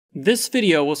This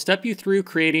video will step you through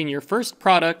creating your first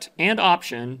product and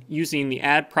option using the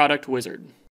Add Product Wizard.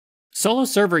 Solo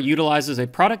Server utilizes a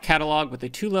product catalog with a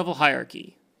two-level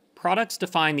hierarchy. Products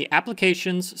define the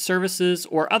applications, services,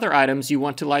 or other items you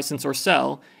want to license or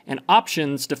sell, and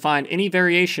options define any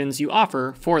variations you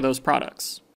offer for those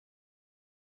products.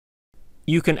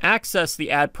 You can access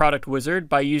the Add Product Wizard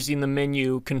by using the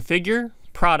menu Configure,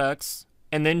 Products,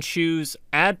 and then choose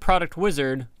Add Product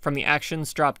Wizard from the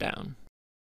Actions dropdown.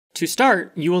 To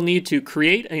start, you will need to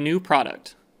create a new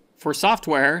product. For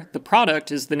software, the product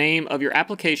is the name of your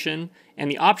application, and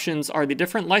the options are the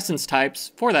different license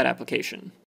types for that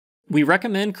application. We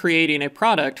recommend creating a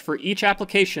product for each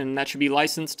application that should be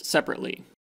licensed separately.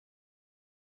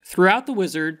 Throughout the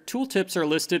wizard, tooltips are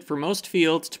listed for most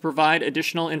fields to provide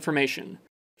additional information.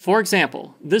 For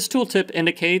example, this tooltip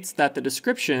indicates that the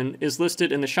description is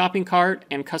listed in the shopping cart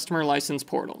and customer license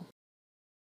portal.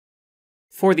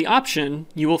 For the option,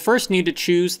 you will first need to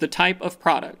choose the type of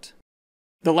product.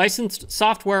 The licensed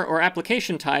software or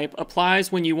application type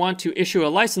applies when you want to issue a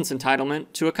license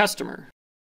entitlement to a customer.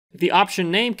 The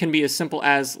option name can be as simple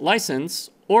as license,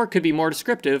 or could be more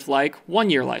descriptive like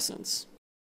 1-year license.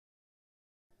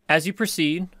 As you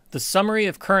proceed, the summary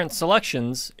of current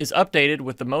selections is updated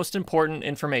with the most important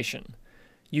information.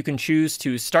 You can choose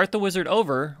to start the wizard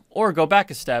over or go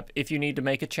back a step if you need to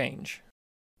make a change.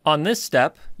 On this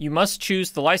step, you must choose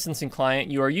the licensing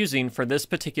client you are using for this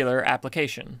particular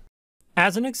application.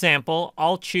 As an example,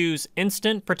 I'll choose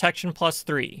Instant Protection Plus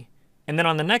 3, and then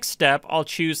on the next step, I'll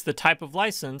choose the type of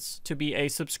license to be a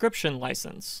subscription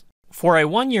license. For a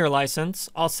 1-year license,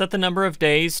 I'll set the number of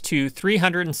days to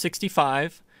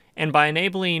 365, and by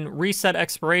enabling Reset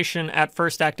Expiration at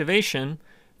First Activation,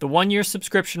 the 1-year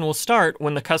subscription will start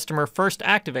when the customer first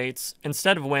activates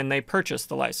instead of when they purchase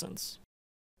the license.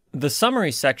 The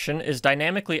summary section is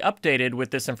dynamically updated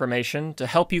with this information to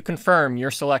help you confirm your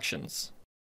selections.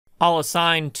 I'll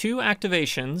assign 2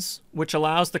 activations, which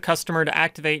allows the customer to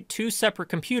activate 2 separate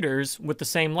computers with the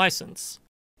same license.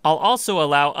 I'll also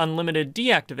allow unlimited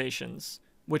deactivations,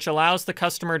 which allows the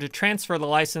customer to transfer the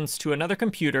license to another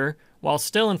computer while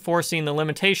still enforcing the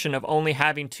limitation of only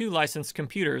having 2 licensed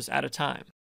computers at a time.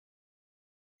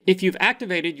 If you've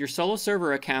activated your Solo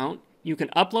Server account, you can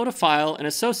upload a file and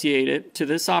associate it to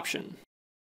this option.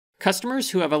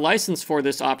 Customers who have a license for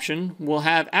this option will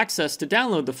have access to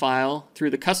download the file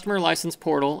through the Customer License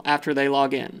portal after they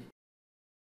log in.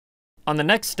 On the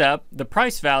next step, the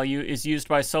price value is used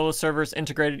by Solo Server's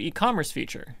integrated e-commerce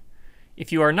feature.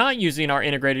 If you are not using our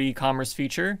integrated e-commerce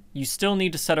feature, you still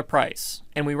need to set a price,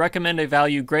 and we recommend a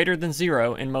value greater than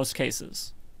 0 in most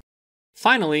cases.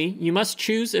 Finally, you must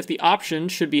choose if the option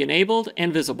should be enabled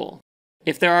and visible.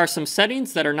 If there are some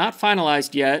settings that are not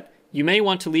finalized yet, you may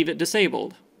want to leave it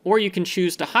disabled, or you can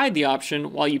choose to hide the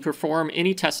option while you perform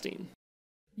any testing.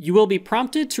 You will be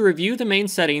prompted to review the main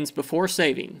settings before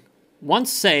saving.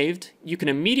 Once saved, you can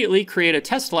immediately create a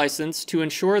test license to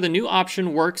ensure the new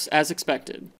option works as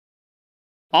expected.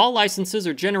 All licenses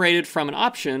are generated from an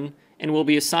option and will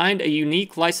be assigned a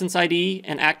unique license ID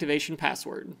and activation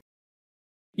password.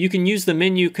 You can use the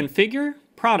menu Configure,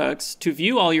 Products to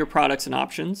view all your products and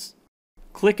options,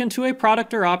 click into a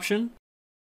product or option,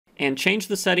 and change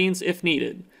the settings if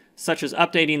needed, such as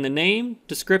updating the name,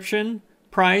 description,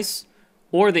 price,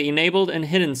 or the enabled and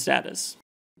hidden status.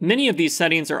 Many of these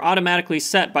settings are automatically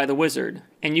set by the wizard,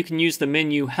 and you can use the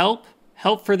menu Help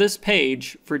for this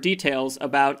page for details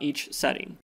about each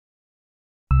setting.